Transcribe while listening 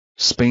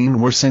Spain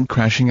were sent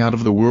crashing out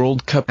of the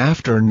World Cup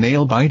after a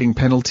nail-biting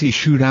penalty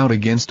shootout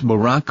against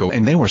Morocco,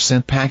 and they were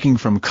sent packing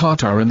from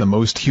Qatar in the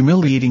most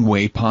humiliating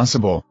way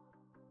possible.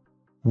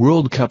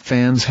 World Cup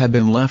fans had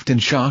been left in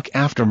shock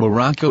after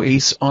Morocco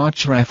ace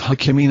Achraf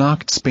Hakimi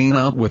knocked Spain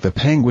out with a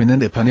penguin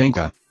and a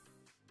Panenk.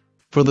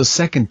 For the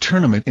second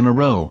tournament in a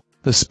row,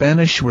 the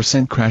Spanish were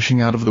sent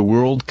crashing out of the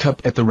World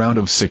Cup at the round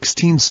of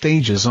 16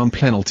 stages on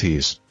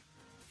penalties.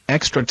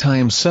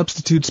 Extra-time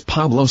substitutes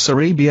Pablo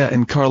Sarabia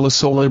and Carlos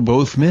Soler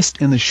both missed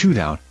in the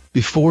shootout,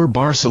 before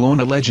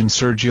Barcelona legend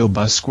Sergio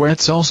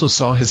Busquets also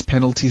saw his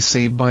penalty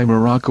saved by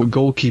Morocco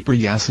goalkeeper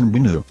Yassine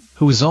Bounou,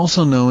 who is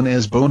also known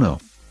as Bono.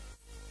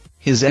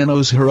 His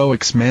NO's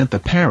heroics meant the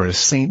Paris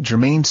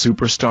Saint-Germain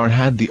superstar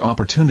had the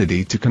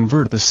opportunity to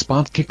convert the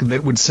spot kick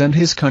that would send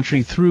his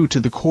country through to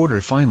the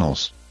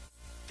quarter-finals.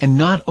 And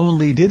not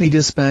only did he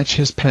dispatch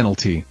his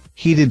penalty,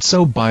 he did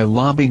so by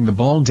lobbing the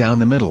ball down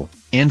the middle,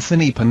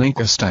 Anthony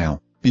Panenk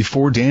style,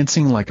 before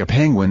dancing like a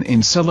penguin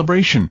in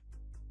celebration.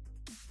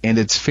 And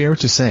it's fair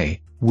to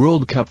say,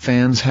 World Cup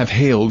fans have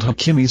hailed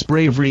Hakimi's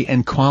bravery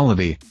and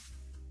quality.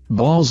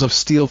 "Balls of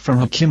steel from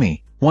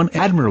Hakimi," one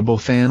admirable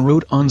fan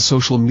wrote on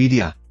social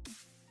media.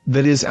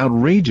 "That is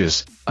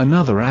outrageous,"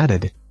 another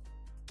added.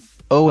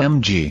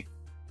 "OMG.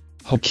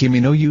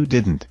 Hakimi, no you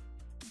didn't."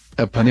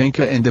 "A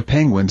Panenka and a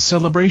penguin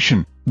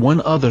celebration,"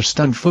 one other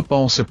stunned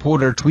football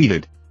supporter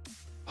tweeted.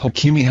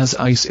 "Hakimi has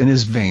ice in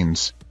his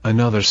veins,"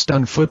 another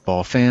stunned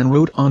football fan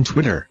wrote on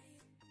Twitter.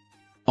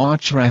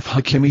 "Achraf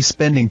Hakimi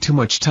spending too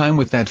much time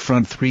with that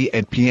front three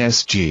at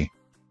PSG.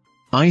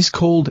 Ice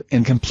cold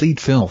and complete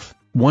filth,"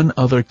 one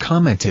other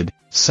commented,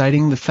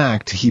 citing the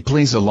fact he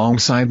plays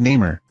alongside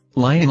Neymar,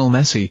 Lionel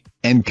Messi,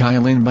 and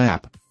Kylian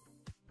Mbappé.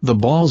 "The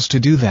balls to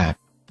do that.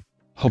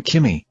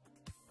 Hakimi.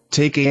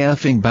 Take a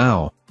effing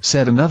bow,"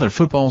 said another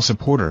football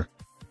supporter.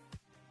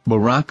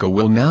 Morocco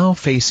will now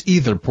face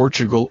either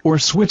Portugal or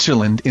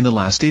Switzerland in the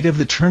last 8 of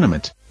the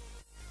tournament.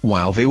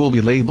 While they will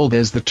be labeled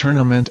as the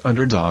tournament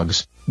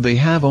underdogs, they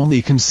have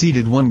only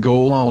conceded 1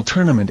 goal all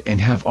tournament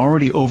and have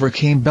already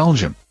overcame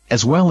Belgium,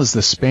 as well as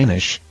the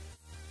Spanish.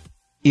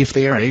 If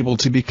they are able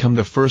to become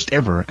the first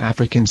ever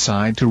African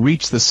side to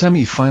reach the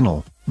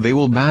semi-final, they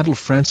will battle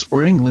France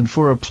or England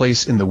for a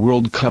place in the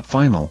World Cup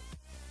final.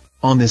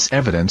 On this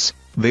evidence,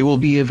 they will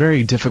be a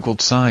very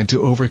difficult side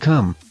to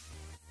overcome.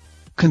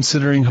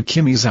 Considering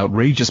Hakimi's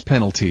outrageous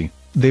penalty,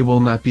 they will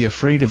not be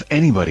afraid of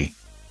anybody.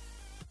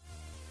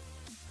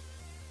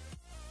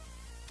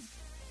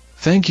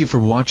 Thank you for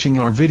watching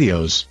our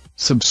videos.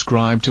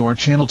 Subscribe to our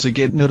channel to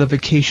get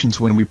notifications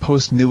when we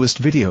post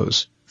newest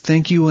videos.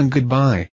 Thank you and goodbye.